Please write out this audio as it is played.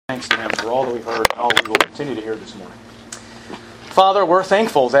thanks to Him for all that we've heard and all we will continue to hear this morning. Father, we're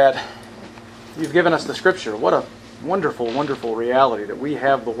thankful that You've given us the Scripture. What a wonderful, wonderful reality that we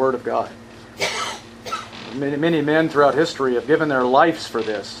have the Word of God. Many men throughout history have given their lives for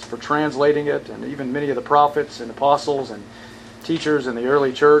this, for translating it, and even many of the prophets and apostles and teachers in the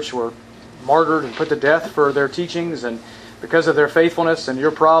early church were martyred and put to death for their teachings, and because of their faithfulness and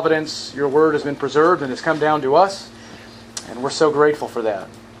Your providence, Your Word has been preserved and has come down to us, and we're so grateful for that.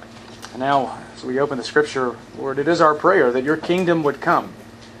 And now, as we open the Scripture, Lord, it is our prayer that Your kingdom would come,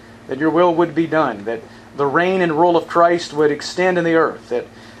 that Your will would be done, that the reign and rule of Christ would extend in the earth, that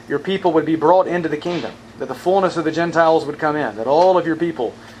Your people would be brought into the kingdom, that the fullness of the Gentiles would come in, that all of Your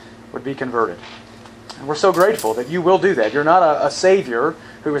people would be converted. And we're so grateful that You will do that. You're not a Savior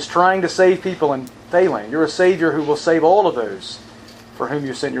who is trying to save people and failing. You're a Savior who will save all of those for whom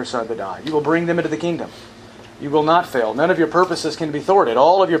You sent Your Son to die. You will bring them into the kingdom. You will not fail. None of Your purposes can be thwarted.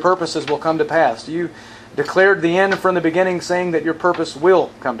 All of Your purposes will come to pass. You declared the end from the beginning, saying that Your purpose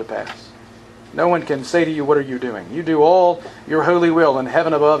will come to pass. No one can say to You, what are You doing? You do all Your holy will in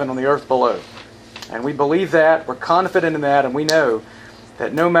heaven above and on the earth below. And we believe that, we're confident in that, and we know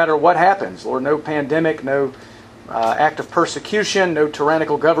that no matter what happens, Lord, no pandemic, no act of persecution, no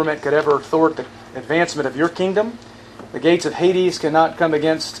tyrannical government could ever thwart the advancement of Your kingdom. The gates of Hades cannot come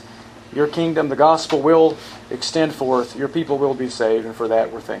against Your kingdom. The gospel will extend forth. Your people will be saved, and for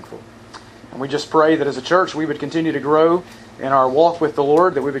that we're thankful. And we just pray that as a church we would continue to grow in our walk with the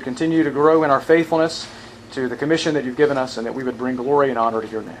Lord, that we would continue to grow in our faithfulness to the commission that You've given us, and that we would bring glory and honor to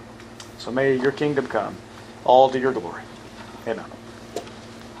Your name. So may Your kingdom come, all to Your glory. Amen.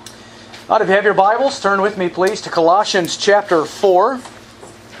 All right, if you have your Bibles, turn with me please to Colossians chapter 4.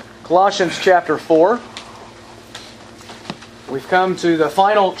 Colossians chapter 4. We've come to the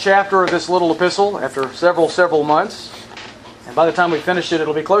final chapter of this little epistle after several months. And by the time we finish it,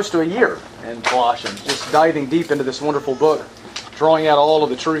 it'll be close to a year in Colossians, just diving deep into this wonderful book, drawing out all of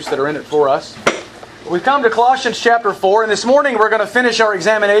the truths that are in it for us. We've come to Colossians chapter 4, and this morning we're going to finish our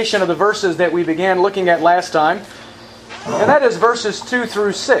examination of the verses that we began looking at last time. And that is verses 2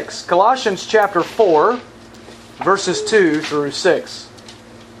 through 6. Colossians chapter 4, verses 2 through 6.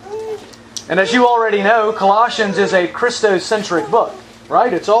 And as you already know, Colossians is a Christocentric book,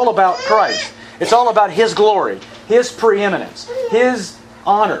 right? It's all about Christ. It's all about His glory, His preeminence, His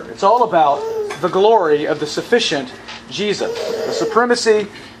honor. It's all about the glory of the sufficient Jesus. The supremacy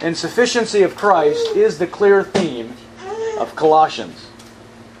and sufficiency of Christ is the clear theme of Colossians.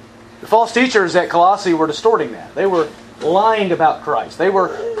 The false teachers at Colossae were distorting that. They were lying about Christ. They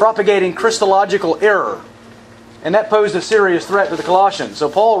were propagating Christological error. And that posed a serious threat to the Colossians. So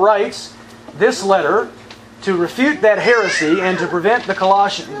Paul writes this letter to refute that heresy and to prevent the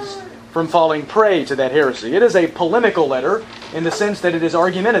Colossians from falling prey to that heresy. It is a polemical letter in the sense that it is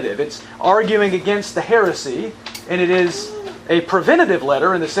argumentative. It's arguing against the heresy, and it is a preventative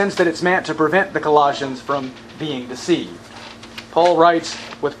letter in the sense that it's meant to prevent the Colossians from being deceived. Paul writes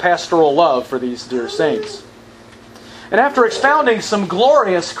with pastoral love for these dear saints. And after expounding some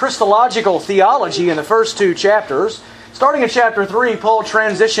glorious Christological theology in the first two chapters, starting in chapter 3, Paul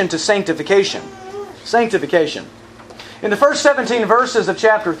transitioned to sanctification. Sanctification. In the first 17 verses of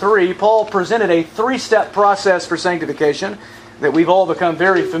chapter 3, Paul presented a three-step process for sanctification that we've all become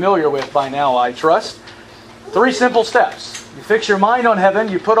very familiar with by now, I trust. 3 simple steps. You fix your mind on heaven,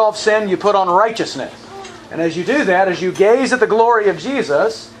 you put off sin, you put on righteousness. And as you do that, as you gaze at the glory of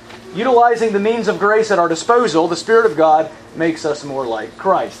Jesus, utilizing the means of grace at our disposal, the Spirit of God makes us more like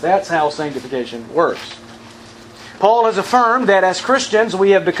Christ. That's how sanctification works. Paul has affirmed that as Christians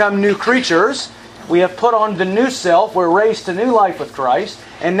we have become new creatures. We have put on the new self. We're raised to new life with Christ.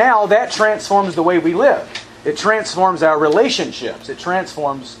 And now that transforms the way we live. It transforms our relationships. It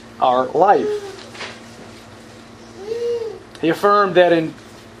transforms our life. He affirmed that in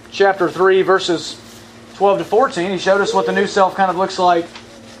chapter 3, verses 12 to 14, he showed us what the new self kind of looks like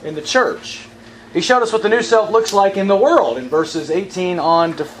in the church. He showed us what the new self looks like in the world in verses 18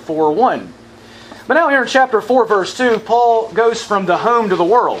 on to 4:1. But now here in chapter 4, verse 2, Paul goes from the home to the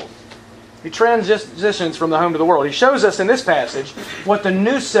world. He transitions from the home to the world. He shows us in this passage what the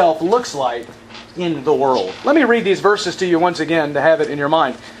new self looks like in the world. Let me read these verses to you once again to have it in your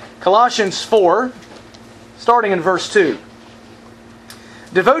mind. Colossians 4, starting in verse 2.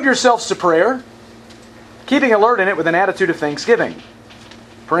 Devote yourselves to prayer, keeping alert in it with an attitude of thanksgiving,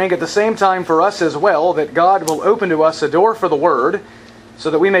 praying at the same time for us as well, that God will open to us a door for the Word, so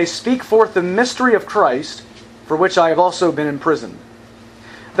that we may speak forth the mystery of Christ, for which I have also been imprisoned,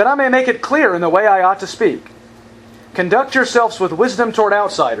 that I may make it clear in the way I ought to speak. Conduct yourselves with wisdom toward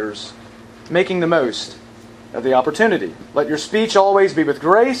outsiders, making the most of the opportunity. Let your speech always be with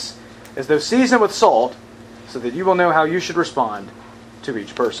grace, as though seasoned with salt, so that you will know how you should respond to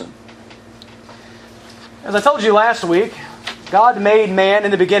each person. As I told you last week, God made man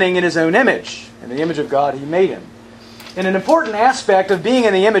in the beginning in His own image. In the image of God, He made him. And an important aspect of being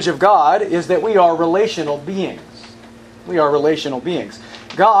in the image of God is that we are relational beings. We are relational beings.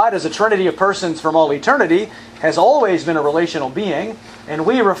 God, as a trinity of persons from all eternity, has always been a relational being, and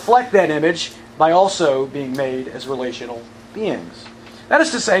we reflect that image by also being made as relational beings. That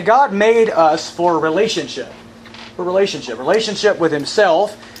is to say, God made us for relationship. For relationship. Relationship with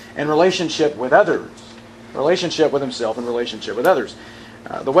Himself and relationship with others. Relationship with Himself and relationship with others.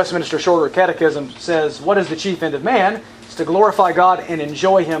 The Westminster Shorter Catechism says, what is the chief end of man? It's to glorify God and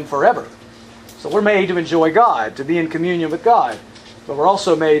enjoy Him forever. So we're made to enjoy God, to be in communion with God. But we're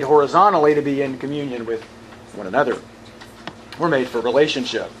also made horizontally to be in communion with one another. We're made for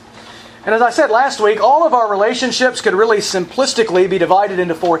relationship. And as I said last week, all of our relationships could really simplistically be divided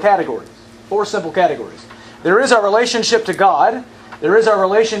into four categories. Four simple categories. There is our relationship to God. There is our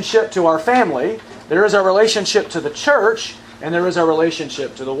relationship to our family. There is our relationship to the church. And there is our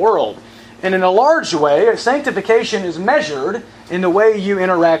relationship to the world. And in a large way, sanctification is measured in the way you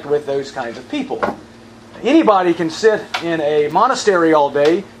interact with those kinds of people. Anybody can sit in a monastery all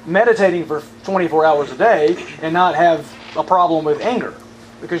day, meditating for 24 hours a day, and not have a problem with anger,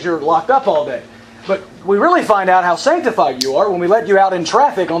 because you're locked up all day. But we really find out how sanctified you are when we let you out in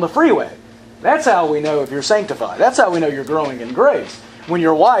traffic on the freeway. That's how we know if you're sanctified. That's how we know you're growing in grace. When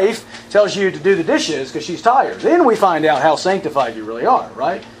your wife tells you to do the dishes because she's tired, then we find out how sanctified you really are,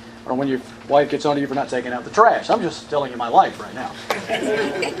 right? Or when your wife gets on to you for not taking out the trash. I'm just telling you my life right now.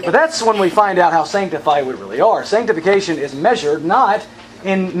 But that's when we find out how sanctified we really are. Sanctification is measured not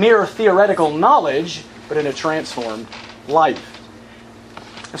in mere theoretical knowledge, but in a transformed life.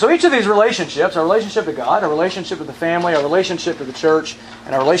 And so each of these relationships, our relationship to God, our relationship to the family, our relationship to the church,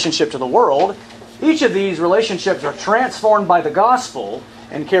 and our relationship to the world, each of these relationships are transformed by the gospel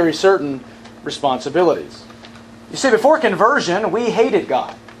and carry certain responsibilities. You see, before conversion, we hated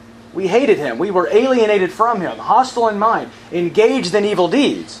God. We hated Him. We were alienated from Him, hostile in mind, engaged in evil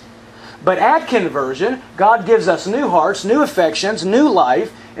deeds. But at conversion, God gives us new hearts, new affections, new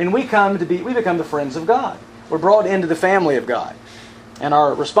life, and we become the friends of God. We're brought into the family of God. And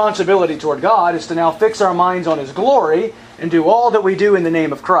our responsibility toward God is to now fix our minds on His glory and do all that we do in the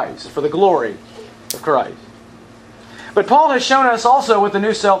name of Christ, for the glory of Christ. But Paul has shown us also what the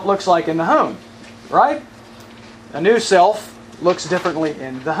new self looks like in the home, right? A new self looks differently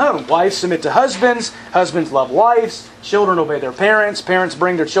in the home. Wives submit to husbands. Husbands love wives. Children obey their parents. Parents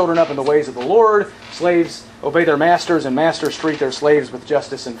bring their children up in the ways of the Lord. Slaves obey their masters, and masters treat their slaves with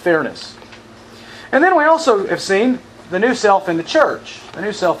justice and fairness. And then we also have seen the new self in the church. The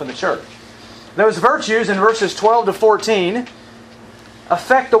new self in the church. Those virtues in verses 12 to 14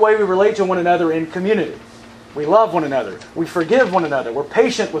 affect the way we relate to one another in community. We love one another. We forgive one another. We're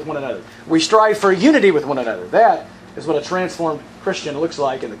patient with one another. We strive for unity with one another. That is what a transformed Christian looks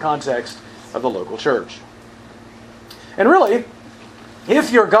like in the context of the local church. And really,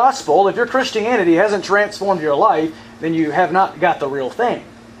 if your gospel, if your Christianity hasn't transformed your life, then you have not got the real thing.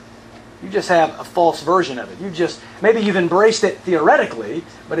 You just have a false version of it. Maybe you've embraced it theoretically,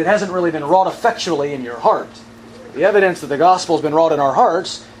 but it hasn't really been wrought effectually in your heart. The evidence that the gospel has been wrought in our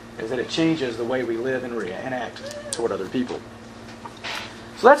hearts is that it changes the way we live and act toward other people.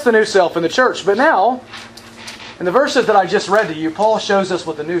 So that's the new self in the church. But now, in the verses that I just read to you, Paul shows us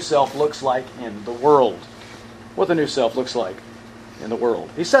what the new self looks like in the world. What the new self looks like in the world.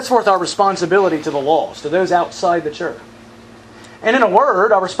 He sets forth our responsibility to the lost, to those outside the church. And in a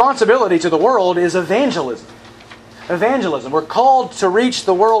word, our responsibility to the world is evangelism. Evangelism. We're called to reach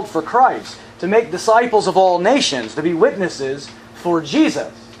the world for Christ, to make disciples of all nations, to be witnesses for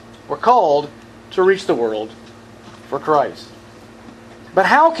Jesus. We're called to reach the world for Christ. But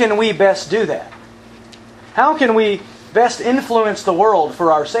how can we best do that? How can we best influence the world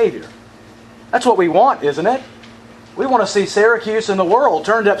for our Savior? That's what we want, isn't it? We want to see Syracuse and the world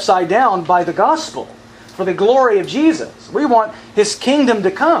turned upside down by the gospel for the glory of Jesus. We want His kingdom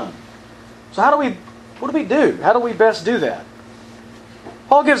to come. So what do we do? How do we best do that?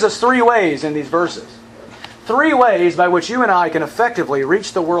 Paul gives us 3 ways in these verses. 3 ways by which you and I can effectively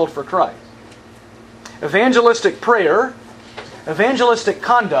reach the world for Christ. Evangelistic prayer, evangelistic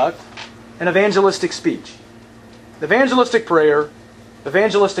conduct, and evangelistic speech. Evangelistic prayer,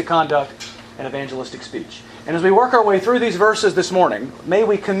 evangelistic conduct, and evangelistic speech. And as we work our way through these verses this morning, may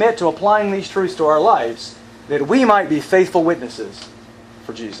we commit to applying these truths to our lives that we might be faithful witnesses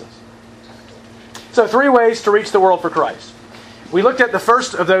for Jesus. So 3 ways to reach the world for Christ. We looked at the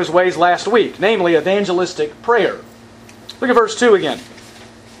first of those ways last week, namely evangelistic prayer. Look at verse 2 again.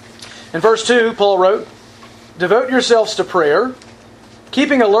 In verse 2, Paul wrote, "Devote yourselves to prayer,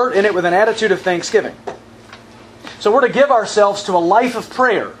 keeping alert in it with an attitude of thanksgiving." So we're to give ourselves to a life of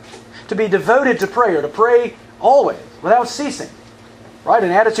prayer, to be devoted to prayer, to pray always, without ceasing. Right?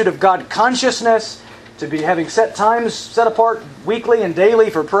 An attitude of God consciousness, to be having set times set apart weekly and daily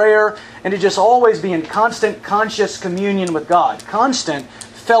for prayer, and to just always be in constant conscious communion with God, constant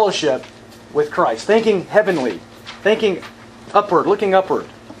fellowship with Christ, thinking heavenly, thinking upward, looking upward.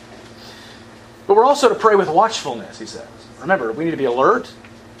 But we're also to pray with watchfulness, he says. Remember, we need to be alert,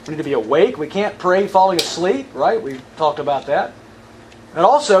 we need to be awake. We can't pray falling asleep, right? We talked about that. And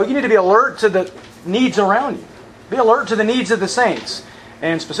also, you need to be alert to the needs around you. Be alert to the needs of the saints.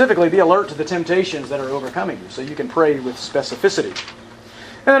 And specifically, be alert to the temptations that are overcoming you, so you can pray with specificity.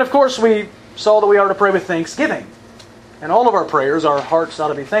 And then, of course, we saw that we are to pray with thanksgiving. And all of our prayers, our hearts ought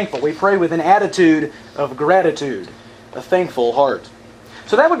to be thankful. We pray with an attitude of gratitude, a thankful heart.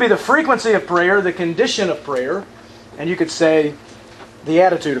 So that would be the frequency of prayer, the condition of prayer, and you could say the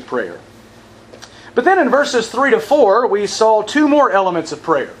attitude of prayer. But then in verses 3 to 4, we saw two more elements of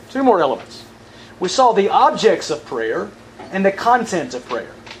prayer. Two more elements. We saw the objects of prayer and the content of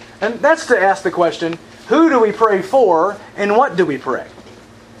prayer. And that's to ask the question, who do we pray for and what do we pray?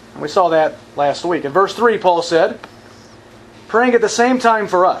 And we saw that last week. In verse 3, Paul said, praying at the same time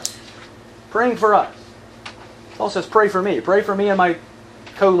for us. Praying for us. Paul says, pray for me. Pray for me and my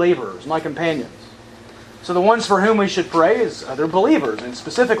co-laborers, my companions. So the ones for whom we should pray is other believers, and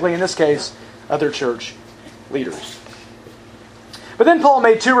specifically in this case, other church leaders. But then Paul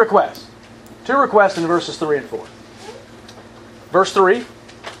made two requests. Two requests in verses 3 and 4. Verse 3,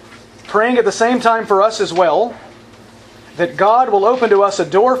 praying at the same time for us as well, that God will open to us a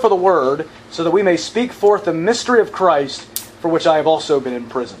door for the word, so that we may speak forth the mystery of Christ, for which I have also been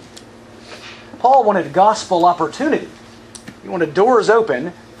imprisoned. Paul wanted gospel opportunity. He wanted doors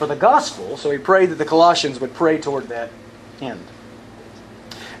open for the gospel, so he prayed that the Colossians would pray toward that end.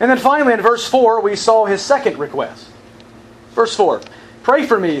 And then finally in verse 4, we saw his second request. Verse 4, pray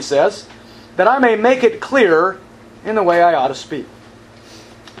for me, he says, that I may make it clear in the way I ought to speak.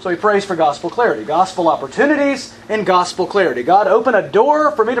 So he prays for gospel clarity, gospel opportunities, and gospel clarity. God, open a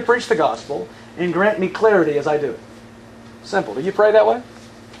door for me to preach the gospel and grant me clarity as I do it. Simple. Do you pray that way?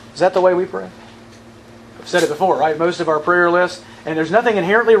 Is that the way we pray? I've said it before, right? Most of our prayer lists, and there's nothing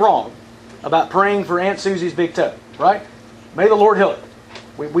inherently wrong about praying for Aunt Susie's big toe, right? May the Lord heal it.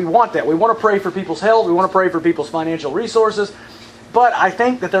 We want that. We want to pray for people's health. We want to pray for people's financial resources. But I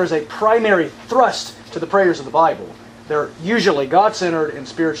think that there's a primary thrust to the prayers of the Bible. They're usually God-centered and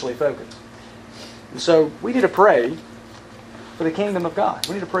spiritually focused. And so we need to pray for the kingdom of God.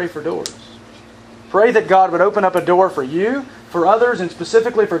 We need to pray for doors. Pray that God would open up a door for you, for others, and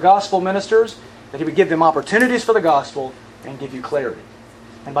specifically for gospel ministers, that He would give them opportunities for the gospel and give you clarity.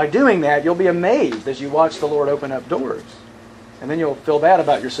 And by doing that, you'll be amazed as you watch the Lord open up doors. And then you'll feel bad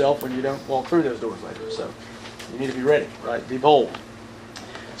about yourself when you don't walk through those doors later. So you need to be ready, right? Be bold.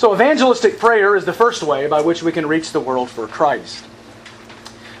 So evangelistic prayer is the first way by which we can reach the world for Christ.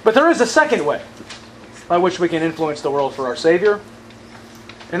 But there is a second way by which we can influence the world for our Savior,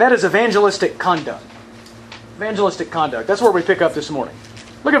 and that is evangelistic conduct. Evangelistic conduct. That's where we pick up this morning.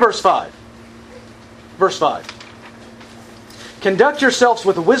 Look at verse 5. Verse 5. Conduct yourselves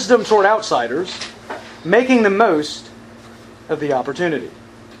with wisdom toward outsiders, making the most of the opportunity.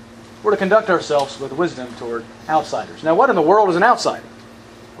 We're to conduct ourselves with wisdom toward outsiders. Now, what in the world is an outsider?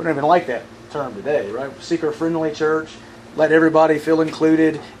 We don't even like that term today, right? Seeker-friendly church, let everybody feel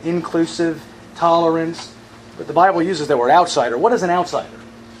included, inclusive, tolerance. But the Bible uses that word outsider. What is an outsider?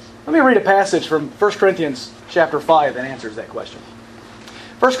 Let me read a passage from 1 Corinthians chapter 5 that answers that question.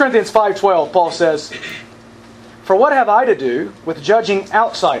 1 Corinthians 5:12, Paul says, "For what have I to do with judging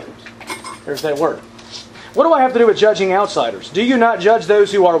outsiders?" There's that word. What do I have to do with judging outsiders? Do you not judge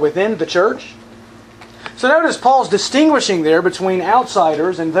those who are within the church? So notice Paul's distinguishing there between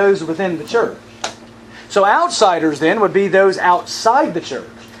outsiders and those within the church. So outsiders then would be those outside the church,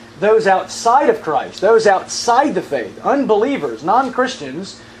 those outside of Christ, those outside the faith, unbelievers,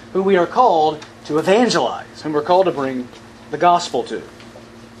 non-Christians, who we are called to evangelize, whom we're called to bring the gospel to.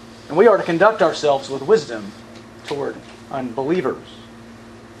 And we are to conduct ourselves with wisdom toward unbelievers.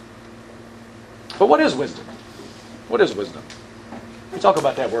 But what is wisdom? What is wisdom? We talk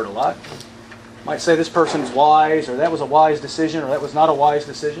about that word a lot. Might say this person's wise, or that was a wise decision, or that was not a wise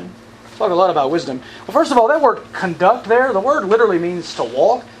decision. We talk a lot about wisdom. Well, first of all, that word conduct there, the word literally means to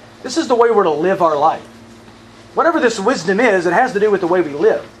walk. This is the way we're to live our life. Whatever this wisdom is, it has to do with the way we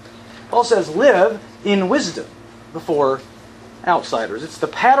live. Paul says, live in wisdom before outsiders. It's the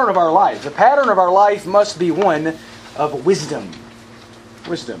pattern of our life. The pattern of our life must be one of wisdom.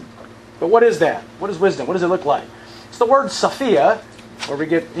 Wisdom. But what is that? What is wisdom? What does it look like? It's the word Sophia, where we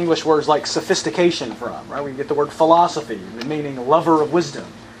get English words like sophistication from, right? We get the word philosophy, meaning lover of wisdom.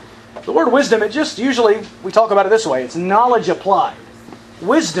 The word wisdom, it just usually, we talk about it this way, it's knowledge applied.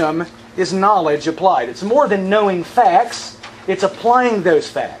 Wisdom is knowledge applied. It's more than knowing facts, it's applying those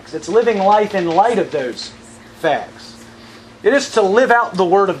facts. It's living life in light of those facts. It is to live out the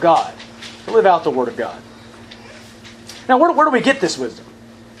Word of God. To live out the Word of God. Now, where do we get this wisdom?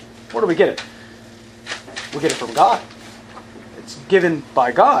 Where do we get it? We get it from God. It's given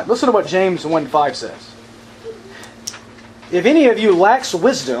by God. Listen to what James 1:5 says. If any of you lacks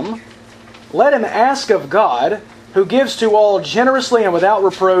wisdom, let him ask of God, who gives to all generously and without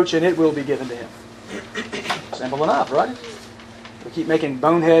reproach, and it will be given to him. Simple enough, right? We keep making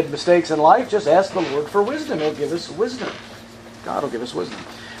bonehead mistakes in life. Just ask the Lord for wisdom. He'll give us wisdom. God will give us wisdom.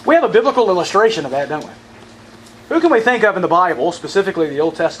 We have a biblical illustration of that, don't we? Who can we think of in the Bible, specifically the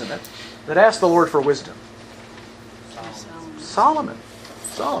Old Testament, that asked the Lord for wisdom? Solomon.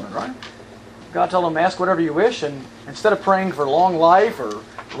 Solomon, right? God told him, ask whatever you wish, and instead of praying for long life or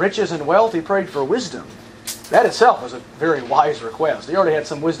riches and wealth, he prayed for wisdom. That itself was a very wise request. He already had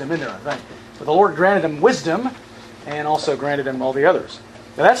some wisdom in there, I think. But the Lord granted him wisdom and also granted him all the others.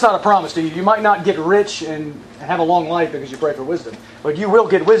 Now, that's not a promise to you. You might not get rich and have a long life because you pray for wisdom. But you will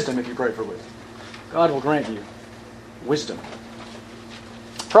get wisdom if you pray for wisdom. God will grant you wisdom.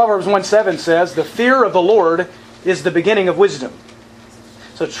 Proverbs 1:7 says, the fear of the Lord is the beginning of wisdom.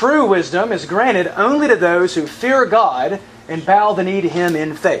 So true wisdom is granted only to those who fear God and bow the knee to Him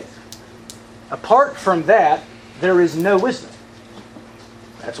in faith. Apart from that, there is no wisdom.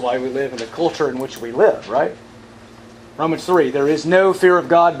 That's why we live in the culture in which we live, right? Romans 3, there is no fear of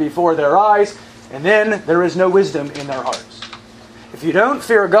God before their eyes, and then there is no wisdom in their hearts. If you don't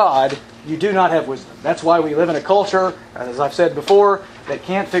fear God, you do not have wisdom. That's why we live in a culture, as I've said before, that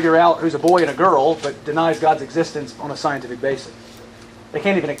can't figure out who's a boy and a girl, but denies God's existence on a scientific basis. They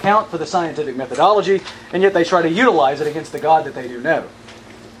can't even account for the scientific methodology, and yet they try to utilize it against the God that they do know.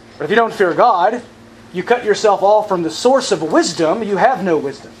 But if you don't fear God, you cut yourself off from the source of wisdom, you have no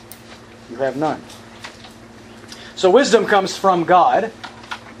wisdom. You have none. So wisdom comes from God,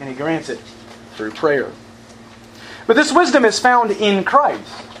 and He grants it through prayer. But this wisdom is found in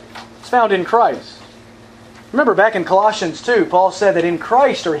Christ. It's found in Christ. Remember back in Colossians 2, Paul said that in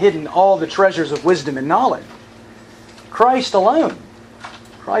Christ are hidden all the treasures of wisdom and knowledge. Christ alone.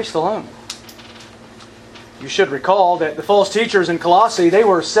 Christ alone. You should recall that the false teachers in Colossae, they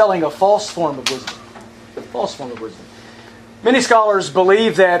were selling a false form of wisdom. A false form of wisdom. Many scholars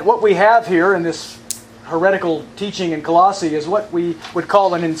believe that what we have here in this heretical teaching in Colossae is what we would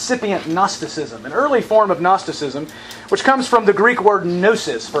call an incipient Gnosticism, an early form of Gnosticism, which comes from the Greek word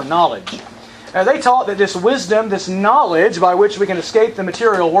gnosis, for knowledge. They taught that this wisdom, this knowledge by which we can escape the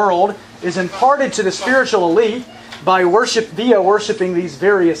material world, is imparted to the spiritual elite via worshiping these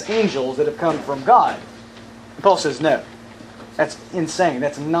various angels that have come from God. And Paul says, no. That's insane.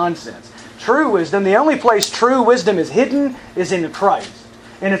 That's nonsense. True wisdom, the only place true wisdom is hidden is in Christ.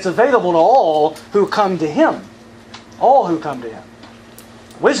 And it's available to all who come to Him. All who come to Him.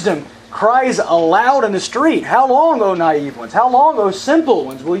 Wisdom cries aloud in the street. How long, O naive ones? How long, O simple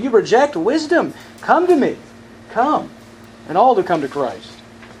ones? Will you reject wisdom? Come to me. Come. And all who come to Christ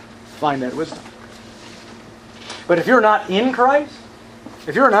find that wisdom. But if you're not in Christ,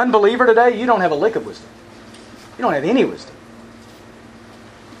 if you're an unbeliever today, you don't have a lick of wisdom. You don't have any wisdom.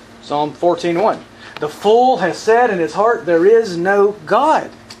 Psalm 14:1. The fool has said in his heart, there is no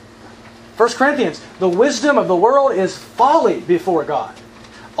God. 1 Corinthians, the wisdom of the world is folly before God.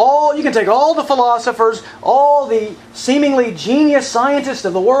 You can take all the philosophers, all the seemingly genius scientists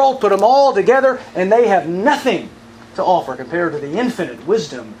of the world, put them all together, and they have nothing to offer compared to the infinite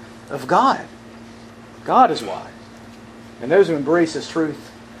wisdom of God. God is wise. And those who embrace His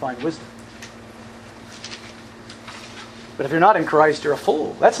truth find wisdom. But if you're not in Christ, you're a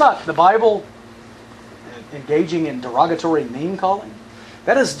fool. That's not the Bible engaging in derogatory name-calling.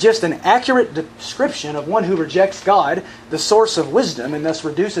 That is just an accurate description of one who rejects God, the source of wisdom, and thus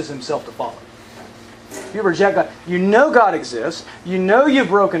reduces himself to folly. You reject God. You know God exists. You know you've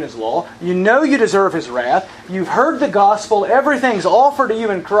broken His law. You know you deserve His wrath. You've heard the gospel. Everything's offered to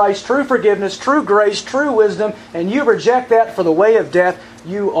you in Christ. True forgiveness, true grace, true wisdom. And you reject that for the way of death.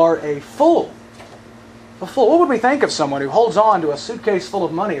 You are a fool. A fool. What would we think of someone who holds on to a suitcase full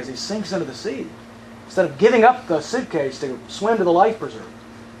of money as he sinks into the sea, instead of giving up the suitcase to swim to the life preserver?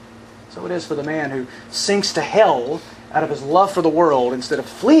 So it is for the man who sinks to hell out of his love for the world instead of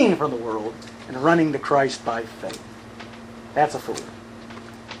fleeing from the world and running to Christ by faith. That's a fool.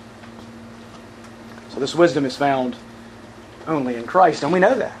 So this wisdom is found only in Christ, and we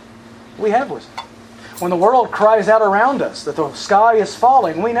know that. We have wisdom. When the world cries out around us that the sky is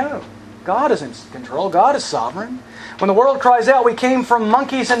falling, we know God is in control. God is sovereign. When the world cries out, we came from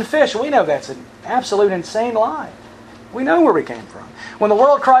monkeys and fish, we know that's an absolute insane lie. We know where we came from. When the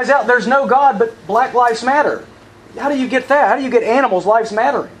world cries out, there's no God, but Black Lives Matter. How do you get that? How do you get animals' lives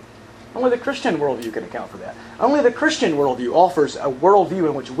mattering? Only the Christian worldview can account for that. Only the Christian worldview offers a worldview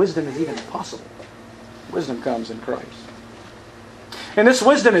in which wisdom is even possible. Wisdom comes in Christ. And this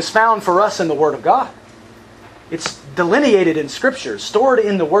wisdom is found for us in the Word of God. It's delineated in Scripture, stored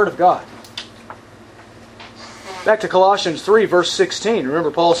in the Word of God. Back to Colossians 3, verse 16.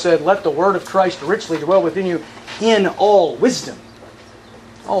 Remember, Paul said, "Let the word of Christ richly dwell within you in all wisdom."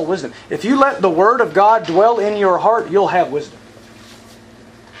 All wisdom. If you let the Word of God dwell in your heart, you'll have wisdom.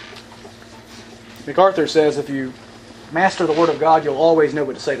 MacArthur says if you master the Word of God, you'll always know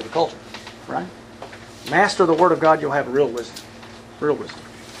what to say to the culture. Right? Master the Word of God, you'll have real wisdom. Real wisdom.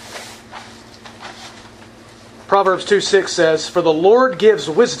 Proverbs 2:6 says, "For the Lord gives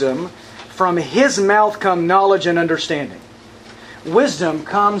wisdom, from His mouth come knowledge and understanding." Wisdom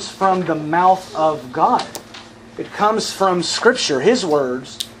comes from the mouth of God. It comes from Scripture, His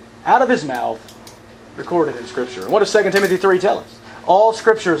words, out of His mouth, recorded in Scripture. And what does 2 Timothy 3 tell us? All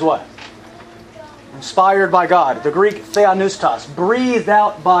Scripture is what? Inspired by God. The Greek theopneustos, breathed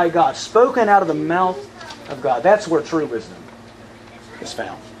out by God, spoken out of the mouth of God. That's where true wisdom is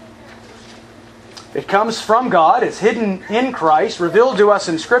found. It comes from God, it's hidden in Christ, revealed to us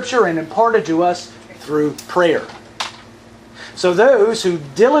in Scripture, and imparted to us through prayer. So those who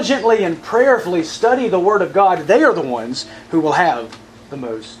diligently and prayerfully study the Word of God, they are the ones who will have the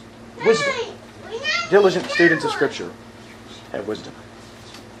most wisdom. Diligent students of Scripture have wisdom.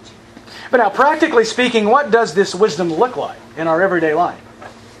 But now, practically speaking, what does this wisdom look like in our everyday life?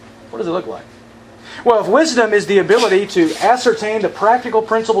 What does it look like? Well, if wisdom is the ability to ascertain the practical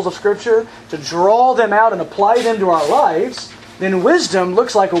principles of Scripture, to draw them out and apply them to our lives, then wisdom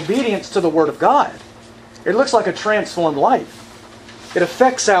looks like obedience to the Word of God. It looks like a transformed life. It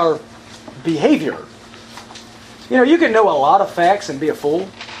affects our behavior. You know, you can know a lot of facts and be a fool.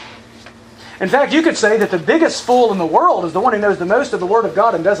 In fact, you could say that the biggest fool in the world is the one who knows the most of the Word of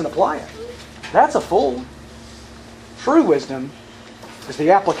God and doesn't apply it. That's a fool. True wisdom is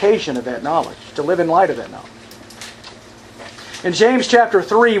the application of that knowledge, to live in light of that knowledge. In James chapter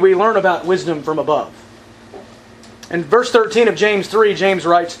 3, we learn about wisdom from above. In verse 13 of James 3, James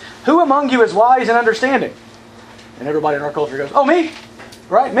writes, "Who among you is wise and understanding?" And everybody in our culture goes, "Oh, me!"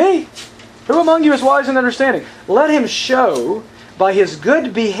 Right? Me! "Who among you is wise and understanding? Let him show by his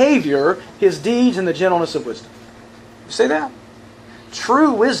good behavior his deeds in the gentleness of wisdom." You see that?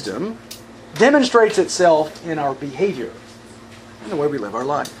 True wisdom demonstrates itself in our behavior, in the way we live our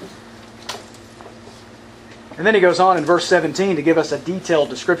life. And then he goes on in verse 17 to give us a detailed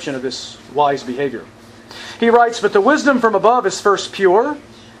description of this wise behavior. He writes, "But the wisdom from above is first pure,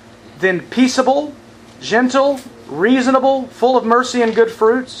 then peaceable, gentle, reasonable, full of mercy and good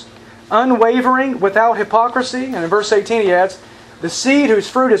fruits, unwavering, without hypocrisy." And in verse 18 he adds, "The seed whose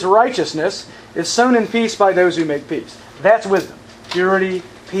fruit is righteousness is sown in peace by those who make peace." That's wisdom. Purity,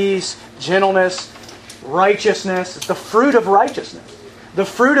 peace, gentleness, righteousness. It's the fruit of righteousness. The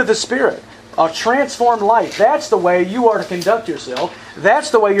fruit of the Spirit. A transformed life. That's the way you are to conduct yourself.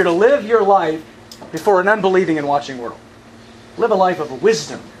 That's the way you're to live your life before an unbelieving and watching world. Live a life of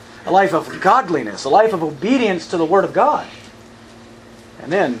wisdom. A life of godliness. A life of obedience to the Word of God.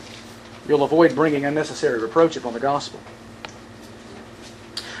 And then you'll avoid bringing unnecessary reproach upon the gospel.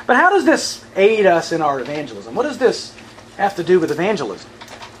 But how does this aid us in our evangelism? What does this have to do with evangelism?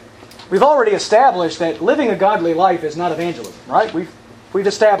 We've already established that living a godly life is not evangelism, right? We've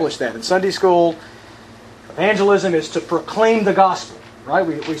established that in Sunday school. Evangelism is to proclaim the gospel, right?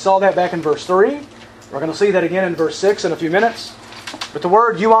 We saw that back in verse 3. We're going to see that again in verse 6 in a few minutes. But the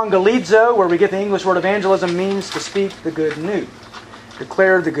word euangelizo, where we get the English word evangelism, means to speak the good news.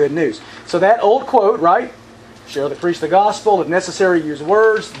 Declare the good news. So that old quote, right? Share the preach the gospel, if necessary use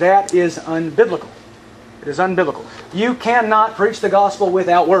words, that is unbiblical. It is unbiblical. You cannot preach the gospel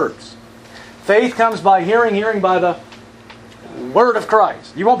without words. Faith comes by hearing, hearing by the Word of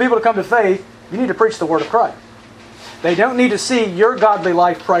Christ. You want people to come to faith, you need to preach the Word of Christ. They don't need to see your godly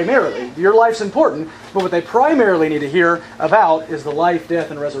life primarily. Your life's important, but what they primarily need to hear about is the life,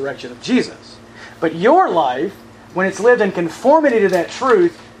 death, and resurrection of Jesus. But your life, when it's lived in conformity to that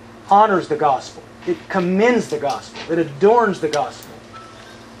truth, honors the gospel. It commends the gospel. It adorns the gospel.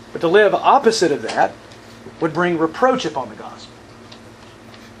 But to live opposite of that would bring reproach upon the gospel.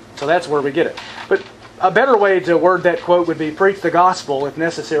 So that's where we get it. But A better way to word that quote would be, preach the gospel, if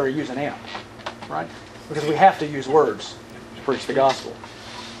necessary, use an amp. Right? Because we have to use words to preach the gospel.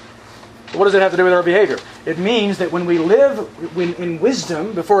 So what does it have to do with our behavior? It means that when we live in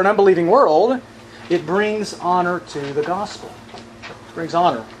wisdom before an unbelieving world, it brings honor to the gospel. It brings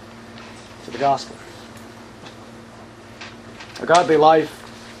honor to the gospel. A godly life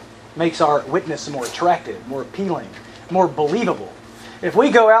makes our witness more attractive, more appealing, more believable. If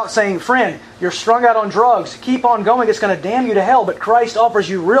we go out saying, friend, you're strung out on drugs, keep on going, it's going to damn you to hell, but Christ offers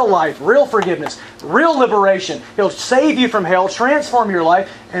you real life, real forgiveness, real liberation. He'll save you from hell, transform your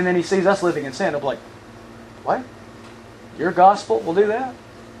life, and then He sees us living in sin. He'll be like, what? Your gospel will do that?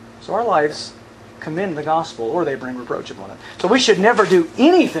 So our lives commend the gospel, or they bring reproach upon it. So we should never do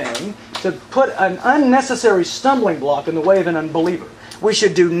anything to put an unnecessary stumbling block in the way of an unbeliever. We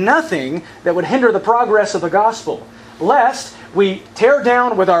should do nothing that would hinder the progress of the gospel, lest we tear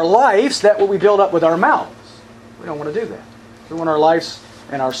down with our lives that what we build up with our mouths. We don't want to do that. We want our lives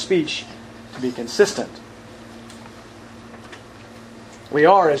and our speech to be consistent. We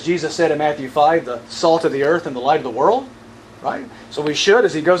are, as Jesus said in Matthew 5, the salt of the earth and the light of the world. Right? So we should,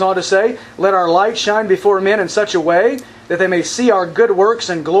 as He goes on to say, let our light shine before men in such a way that they may see our good works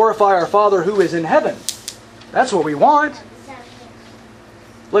and glorify our Father who is in heaven. That's what we want.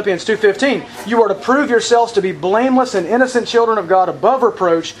 Philippians 2:15, you are to prove yourselves to be blameless and innocent children of God above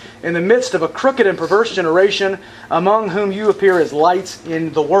reproach in the midst of a crooked and perverse generation among whom you appear as lights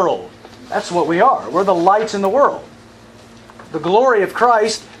in the world. That's what we are. We're the lights in the world. The glory of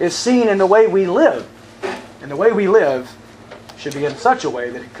Christ is seen in the way we live. And the way we live should be in such a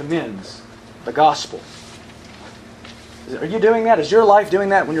way that it commends the gospel. Are you doing that? Is your life doing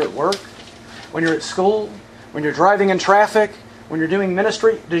that when you're at work? When you're at school? When you're driving in traffic? When you're doing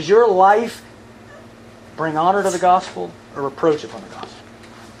ministry? Does your life bring honor to the gospel or reproach upon the gospel?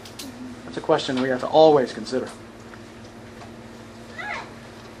 That's a question we have to always consider.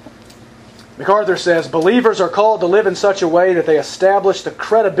 MacArthur says, believers are called to live in such a way that they establish the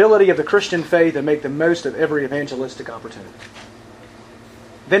credibility of the Christian faith and make the most of every evangelistic opportunity.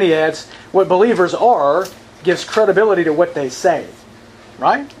 Then he adds, what believers are gives credibility to what they say.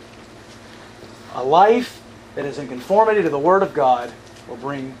 Right? A life that is in conformity to the Word of God will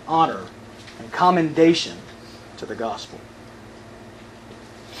bring honor and commendation to the gospel.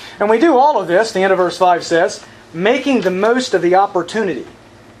 And we do all of this, the end of verse 5 says, making the most of the opportunity.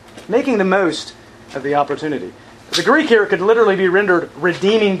 Making the most of the opportunity. The Greek here could literally be rendered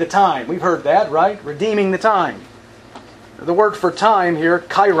redeeming the time. We've heard that, right? Redeeming the time. The word for time here,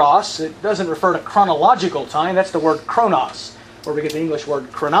 kairos, it doesn't refer to chronological time. That's the word chronos, where we get the English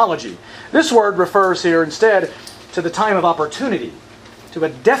word chronology. This word refers here instead to the time of opportunity, to a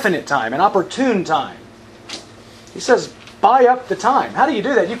definite time, an opportune time. He says, buy up the time. How do you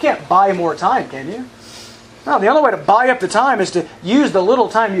do that? You can't buy more time, can you? No, the only way to buy up the time is to use the little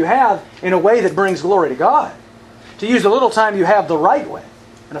time you have in a way that brings glory to God. To use the little time you have the right way,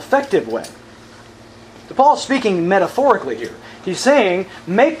 an effective way. So Paul's speaking metaphorically here. He's saying,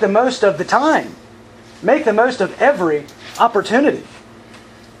 make the most of the time. Make the most of every opportunity.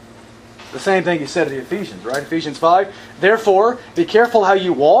 The same thing he said to the Ephesians, right? Ephesians 5, therefore, be careful how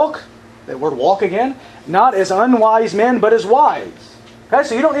you walk. That word walk again. Not as unwise men, but as wise. Okay,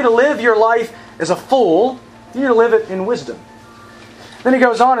 so you don't need to live your life as a fool. You need to live it in wisdom. Then he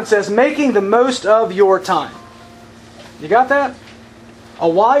goes on and says, making the most of your time. You got that? A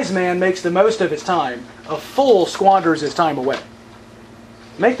wise man makes the most of his time. A fool squanders his time away.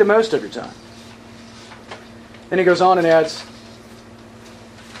 Make the most of your time. Then he goes on and adds,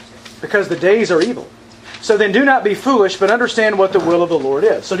 because the days are evil. So then do not be foolish, but understand what the will of the Lord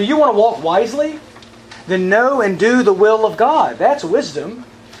is. So do you want to walk wisely? Then know and do the will of God. That's wisdom.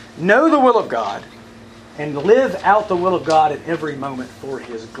 Know the will of God and live out the will of God at every moment for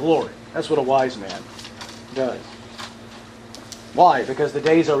His glory. That's what a wise man does. Why? Because the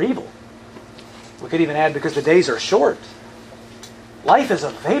days are evil. We could even add because the days are short. Life is a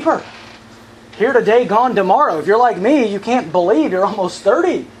vapor. Here today, gone tomorrow. If you're like me, you can't believe you're almost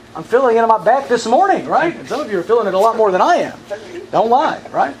 30. I'm feeling it on my back this morning, right? And some of you are feeling it a lot more than I am. Don't lie,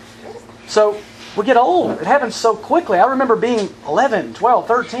 right? So we get old. It happens so quickly. I remember being 11, 12,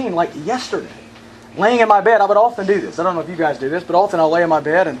 13 like yesterday. Laying in my bed. I would often do this. I don't know if you guys do this, but often I'll lay in my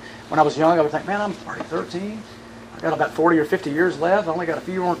bed, and when I was young, I would think, man, I'm already 13. I've got about 40 or 50 years left. I only got a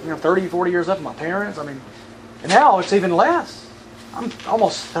few more, 30, 40 years left with my parents. And now it's even less. I'm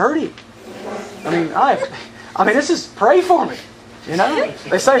almost 30. This is, pray for me.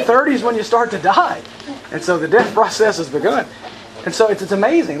 They say 30 is when you start to die. And so the death process has begun. And so it's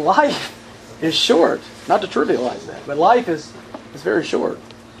amazing. Life is short. Not to trivialize that, but life is very short.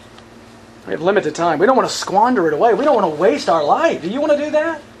 We have limited time. We don't want to squander it away. We don't want to waste our life. Do you want to do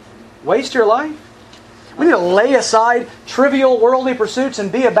that? Waste your life? We need to lay aside trivial worldly pursuits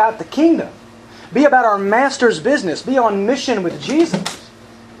and be about the kingdom. Be about our Master's business. Be on mission with Jesus.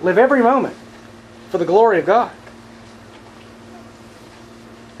 Live every moment for the glory of God.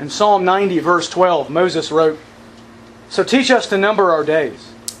 In Psalm 90, verse 12, Moses wrote, "So teach us to number our days,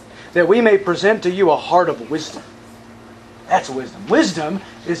 that we may present to you a heart of wisdom." That's wisdom. Wisdom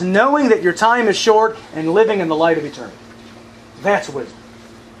is knowing that your time is short and living in the light of eternity. That's wisdom.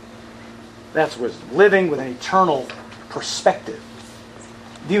 That's wisdom. Living with an eternal perspective.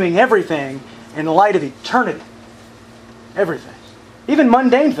 Viewing everything in the light of eternity. Everything. Even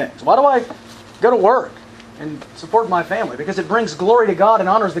mundane things. Why do I go to work and support my family? Because it brings glory to God and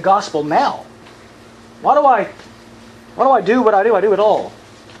honors the gospel now. Why do I do what I do? I do it all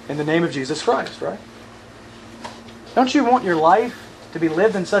in the name of Jesus Christ, right? Don't you want your life to be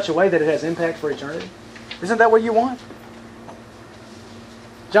lived in such a way that it has impact for eternity? Isn't that what you want?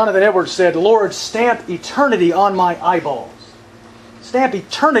 Jonathan Edwards said, "Lord, stamp eternity on my eyeballs." Stamp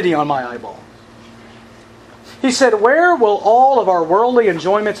eternity on my eyeballs. He said, "Where will all of our worldly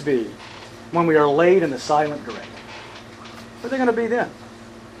enjoyments be when we are laid in the silent grave?" Where are they going to be then?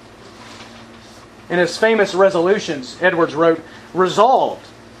 In his famous resolutions, Edwards wrote, "Resolved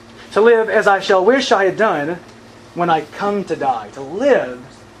to live as I shall wish I had done when I come to die." To live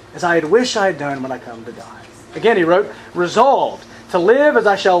as I had wished I had done when I come to die. Again he wrote, "Resolved to live as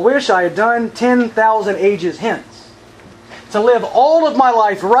I shall wish I had done 10,000 ages hence. To live all of my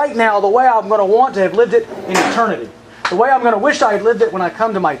life right now the way I'm going to want to have lived it in eternity. The way I'm going to wish I had lived it when I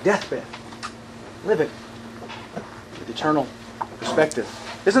come to my deathbed. Live it with eternal perspective."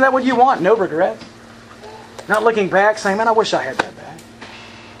 Isn't that what you want? No regrets? Not looking back saying, "Man, I wish I had that back."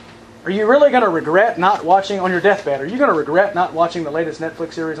 Are you really going to regret not watching on your deathbed? Are you going to regret not watching the latest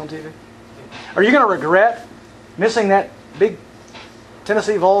Netflix series on TV? Are you going to regret missing that big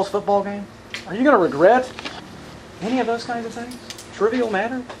Tennessee Vols football game? Are you going to regret any of those kinds of things? Trivial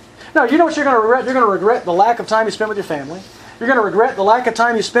matter? No, you know what you're going to regret? You're going to regret the lack of time you spent with your family. You're going to regret the lack of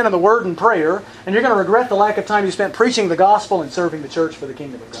time you spent in the Word and prayer. And you're going to regret the lack of time you spent preaching the gospel and serving the church for the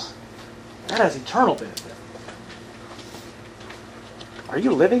kingdom of God. That has eternal benefit. Are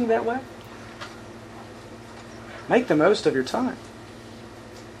you living that way? Make the most of your time.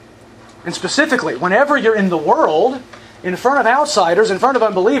 And specifically, whenever you're in the world, in front of outsiders, in front of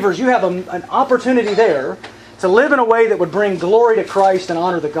unbelievers, you have an opportunity there to live in a way that would bring glory to Christ and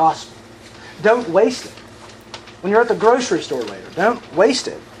honor the gospel. Don't waste it. When you're at the grocery store later, don't waste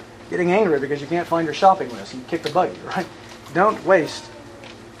it getting angry because you can't find your shopping list and you kick the buggy, right? Don't waste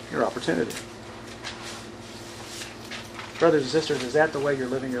your opportunity. Brothers and sisters, is that the way you're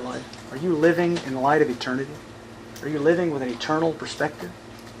living your life? Are you living in the light of eternity? Are you living with an eternal perspective?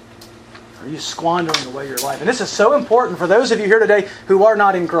 Are you squandering away your life? And this is so important for those of you here today who are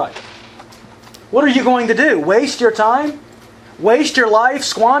not in Christ. What are you going to do? Waste your time? Waste your life?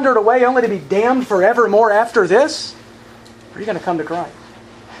 Squander it away only to be damned forevermore after this? Or are you going to come to Christ?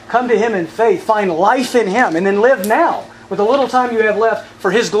 Come to Him in faith. Find life in Him. And then live now with the little time you have left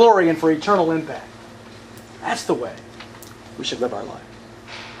for His glory and for eternal impact. That's the way we should live our life.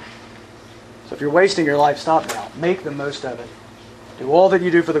 So if you're wasting your life, stop now. Make the most of it. Do all that you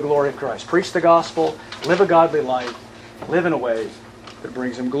do for the glory of Christ. Preach the gospel. Live a godly life. Live in a way that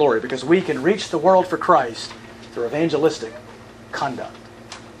brings Him glory. Because we can reach the world for Christ through evangelistic conduct.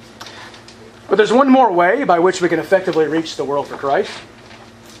 But there's one more way by which we can effectively reach the world for Christ.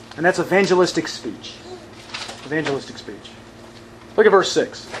 And that's evangelistic speech. Evangelistic speech. Look at verse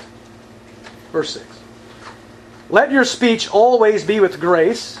 6. Verse 6. "Let your speech always be with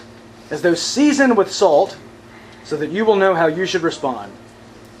grace, as though seasoned with salt, so that you will know how you should respond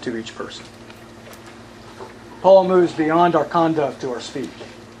to each person." Paul moves beyond our conduct to our speech.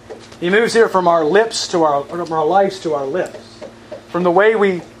 He moves here from our lips to from our lives to our lips. From the way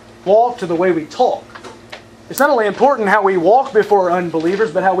we walk to the way we talk. It's not only important how we walk before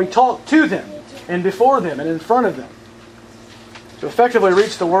unbelievers, but how we talk to them, and before them, and in front of them. To effectively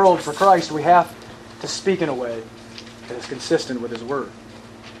reach the world for Christ, we have to speak in a way that is consistent with His Word.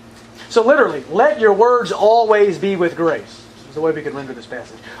 So literally, let your words always be with grace. This is the way we could render this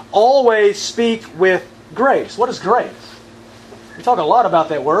passage. Always speak with grace. What is grace? We talk a lot about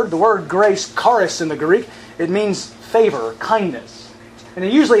that word. The word grace, charis in the Greek, it means favor, kindness. And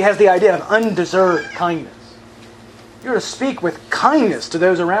it usually has the idea of undeserved kindness. You're to speak with kindness to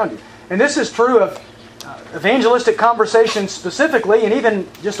those around you. And this is true of evangelistic conversations specifically, and even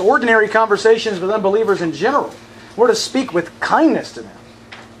just ordinary conversations with unbelievers in general. We're to speak with kindness to them.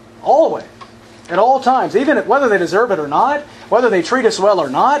 Always. At all times, even whether they deserve it or not, whether they treat us well or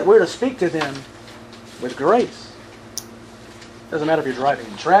not, we're to speak to them with grace. Doesn't matter if you're driving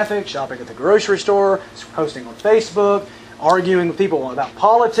in traffic, shopping at the grocery store, posting on Facebook, arguing with people about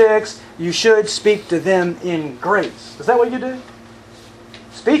politics. You should speak to them in grace. Is that what you do?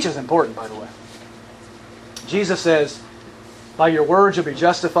 Speech is important, by the way. Jesus says, by your words you'll be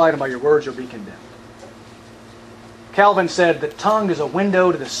justified, and by your words you'll be condemned. Calvin said, the tongue is a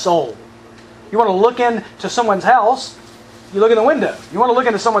window to the soul. You want to look into someone's house, you look in the window. You want to look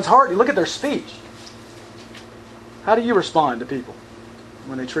into someone's heart, you look at their speech. How do you respond to people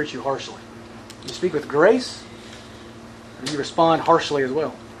when they treat you harshly? Do you speak with grace? Or do you respond harshly as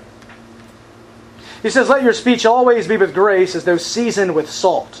well? He says, let your speech always be with grace as though seasoned with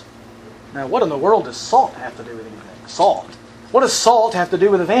salt. Now, what in the world does salt have to do with anything? Salt. What does salt have to do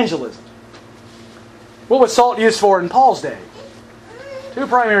with evangelism? What was salt used for in Paul's day? Two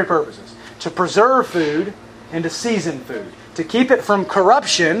primary purposes. To preserve food and to season food. To keep it from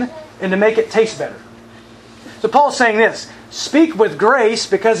corruption and to make it taste better. So Paul's saying this, speak with grace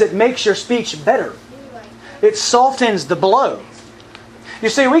because it makes your speech better. It softens the blow. You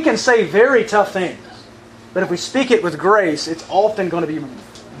see, we can say very tough things, but if we speak it with grace, it's often going to be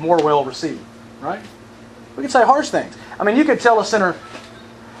more well received. Right? We can say harsh things. I mean, you could tell a sinner,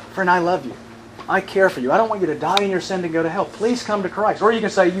 friend, I love you. I care for you. I don't want you to die in your sin and go to hell. Please come to Christ. Or you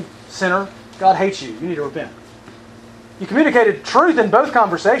can say, you sinner, God hates you. You need to repent. You communicated truth in both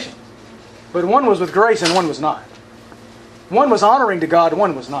conversations. But one was with grace and one was not. One was honoring to God and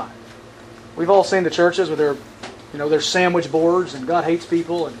one was not. We've all seen the churches with their sandwich boards and God hates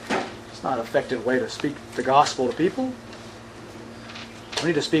people, and it's not an effective way to speak the gospel to people. We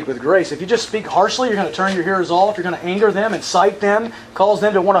need to speak with grace. If you just speak harshly, you're going to turn your hearers off. You're going to anger them, incite them, cause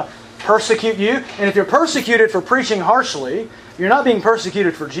them to want to persecute you. And if you're persecuted for preaching harshly, you're not being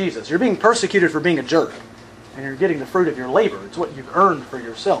persecuted for Jesus. You're being persecuted for being a jerk. And you're getting the fruit of your labor. It's what you've earned for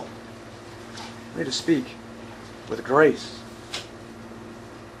yourself. We need to speak with grace.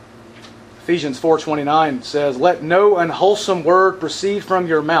 Ephesians 4:29 says, let no unwholesome word proceed from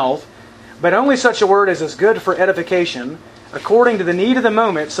your mouth, but only such a word as is good for edification, according to the need of the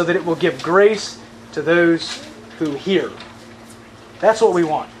moment, so that it will give grace to those who hear. That's what we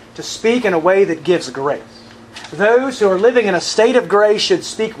want, to speak in a way that gives grace. Those who are living in a state of grace should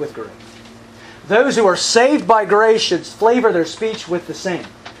speak with grace. Those who are saved by grace should flavor their speech with the same.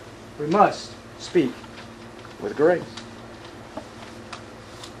 We must speak with grace.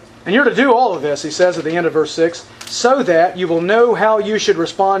 And you're to do all of this, he says at the end of verse 6, so that you will know how you should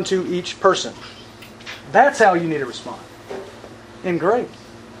respond to each person. That's how you need to respond. In grace.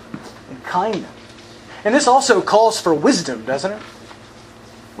 In kindness. And this also calls for wisdom, doesn't it?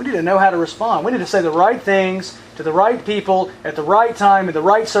 We need to know how to respond. We need to say the right things to the right people at the right time, in the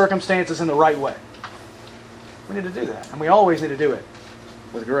right circumstances, in the right way. We need to do that. And we always need to do it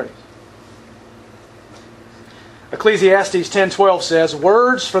with grace. Ecclesiastes 10:12 says,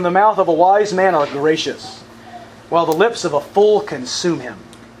 words from the mouth of a wise man are gracious, while the lips of a fool consume him.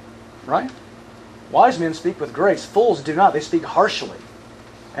 Right? Wise men speak with grace. Fools do not. They speak harshly.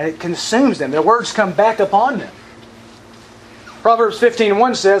 And it consumes them. Their words come back upon them. Proverbs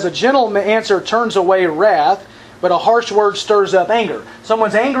 15:1 says, a gentle answer turns away wrath, but a harsh word stirs up anger.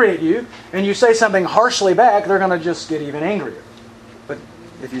 Someone's angry at you, and you say something harshly back, they're going to just get even angrier. But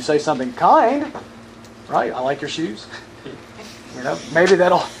if you say something kind, right, I like your shoes, maybe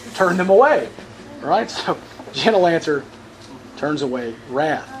that'll turn them away. Right? So, gentle answer turns away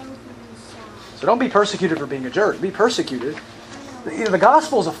wrath. So don't be persecuted for being a jerk. Be persecuted. The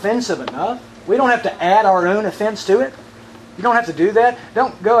gospel is offensive enough. We don't have to add our own offense to it. You don't have to do that.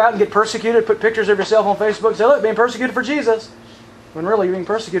 Don't go out and get persecuted, put pictures of yourself on Facebook and say, look, being persecuted for Jesus. When really you're being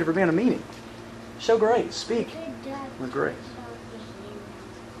persecuted for being a meanie. Show grace. Speak with grace.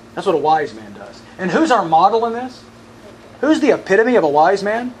 That's what a wise man does. And who's our model in this? Who's the epitome of a wise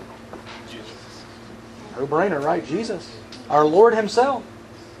man? Jesus. No brainer, right? Jesus. Our Lord Himself.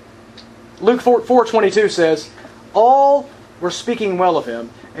 Luke 4:22 says, all were speaking well of Him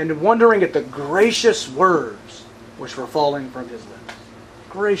and wondering at the gracious words which were falling from His lips.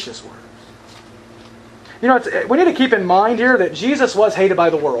 Gracious words. We need to keep in mind here that Jesus was hated by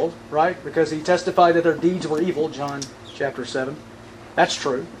the world, right? Because He testified that their deeds were evil, John chapter 7. That's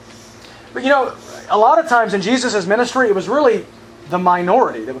true. But a lot of times in Jesus' ministry, it was really the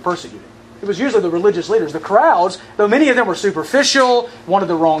minority that were persecuted. It was usually the religious leaders. The crowds, though many of them were superficial, wanted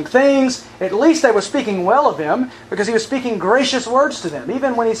the wrong things, at least they were speaking well of Him because He was speaking gracious words to them,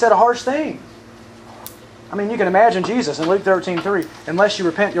 even when He said harsh things. I mean, you can imagine Jesus in Luke 13:3, unless you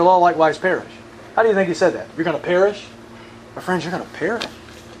repent, you'll all likewise perish. How do you think He said that? You're going to perish? My friends, you're going to perish.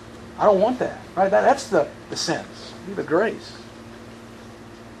 I don't want that. Right? That's the sense. Be the grace.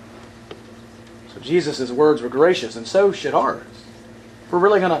 So Jesus' words were gracious, and so should ours. If we're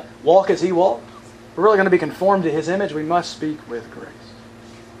really going to walk as He walked, if we're really going to be conformed to His image, we must speak with grace.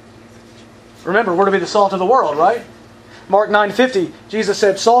 Remember, we're to be the salt of the world, right? Mark 9:50, Jesus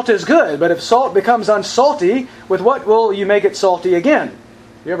said, salt is good, but if salt becomes unsalty, with what will you make it salty again?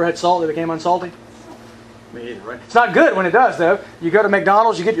 You ever had salt that became unsalty? Me either, right? It's not good when it does, though. You go to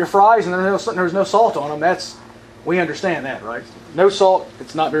McDonald's, you get your fries, and there's no salt on them. We understand that, right? No salt,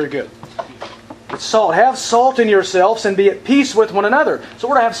 it's not very good. It's salt. Have salt in yourselves and be at peace with one another. So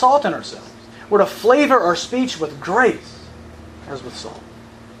we're to have salt in ourselves. We're to flavor our speech with grace, as with salt.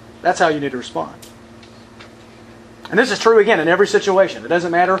 That's how you need to respond. And this is true, again, in every situation. It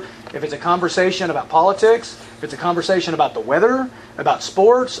doesn't matter if it's a conversation about politics, if it's a conversation about the weather, about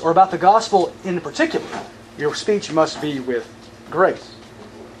sports, or about the gospel in particular. Your speech must be with grace.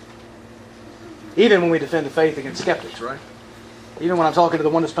 Even when we defend the faith against skeptics, right? Even when I'm talking to the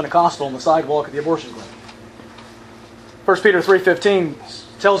one that's Pentecostal on the sidewalk at the abortion clinic. 1 Peter 3:15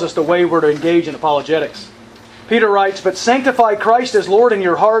 tells us the way we're to engage in apologetics. Peter writes, but sanctify Christ as Lord in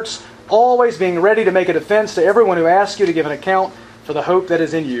your hearts, always being ready to make a defense to everyone who asks you to give an account for the hope that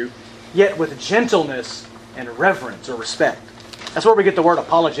is in you, yet with gentleness and reverence or respect. That's where we get the word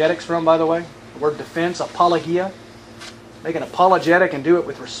apologetics from, by the way. The word defense, apologia. Make an apologetic and do it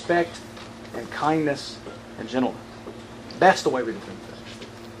with respect and kindness and gentleness. That's the way we defend faith.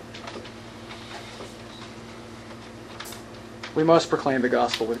 We must proclaim the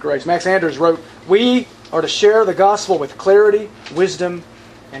gospel with grace. Max Anders wrote, we are to share the gospel with clarity, wisdom,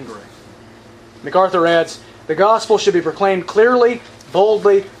 and grace. MacArthur adds, the gospel should be proclaimed clearly,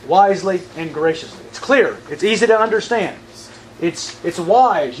 boldly, wisely, and graciously. It's clear. It's easy to understand. It's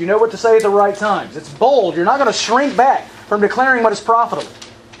wise. You know what to say at the right times. It's bold. You're not going to shrink back from declaring what is profitable.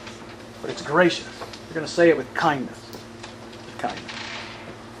 But it's gracious. You're going to say it with kindness.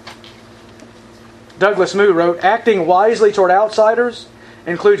 Douglas Moo wrote, acting wisely toward outsiders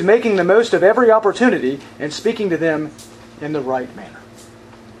includes making the most of every opportunity and speaking to them in the right manner.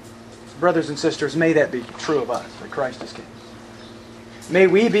 Brothers and sisters, may that be true of us, that Christ is King. May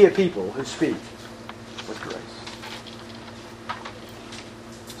we be a people who speak with grace.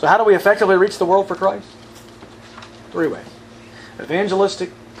 So how do we effectively reach the world for Christ? 3 ways.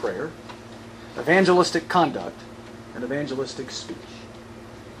 Evangelistic prayer, evangelistic conduct, and evangelistic speech.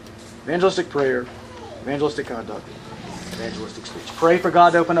 Evangelistic prayer, evangelistic conduct, evangelistic speech. Pray for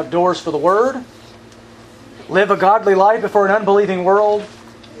God to open up doors for the Word. Live a godly life before an unbelieving world.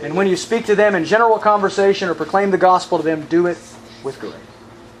 And when you speak to them in general conversation or proclaim the gospel to them, do it with grace.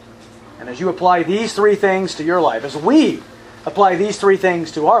 And as you apply these 3 things to your life, as we apply these 3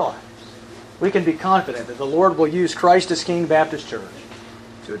 things to our lives, we can be confident that the Lord will use Christ as King Baptist Church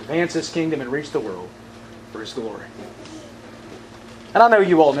to advance His kingdom and reach the world for His glory. And I know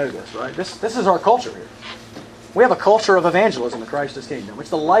you all know this, right? This is our culture here. We have a culture of evangelism in Christ's kingdom.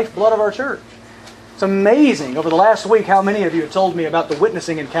 It's the lifeblood of our church. It's amazing over the last week how many of you have told me about the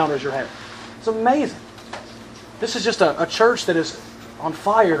witnessing encounters you're having. It's amazing. This is just a church that is on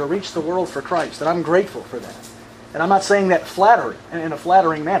fire to reach the world for Christ, and I'm grateful for that. And I'm not saying that in a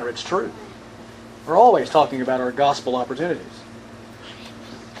flattering manner. It's true. We're always talking about our gospel opportunities.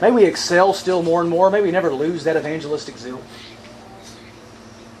 May we excel still more and more. May we never lose that evangelistic zeal.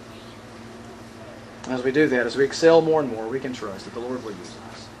 And as we do that, as we excel more and more, we can trust that the Lord will use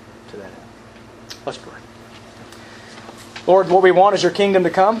us to that end. Let's pray. Lord, what we want is your kingdom to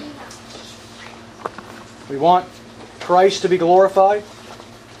come. We want Christ to be glorified.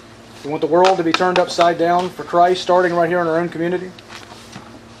 We want the world to be turned upside down for Christ, starting right here in our own community.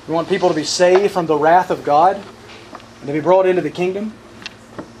 We want people to be saved from the wrath of God and to be brought into the kingdom.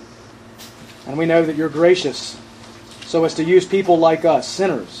 And we know that you're gracious so as to use people like us,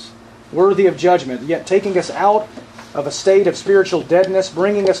 sinners, worthy of judgment, yet taking us out of a state of spiritual deadness,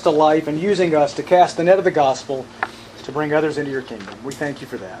 bringing us to life, and using us to cast the net of the gospel to bring others into your kingdom. We thank you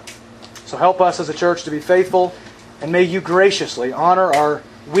for that. So help us as a church to be faithful, and may you graciously honor our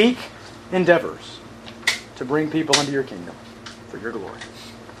weak endeavors to bring people into your kingdom for your glory.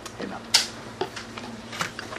 Amen.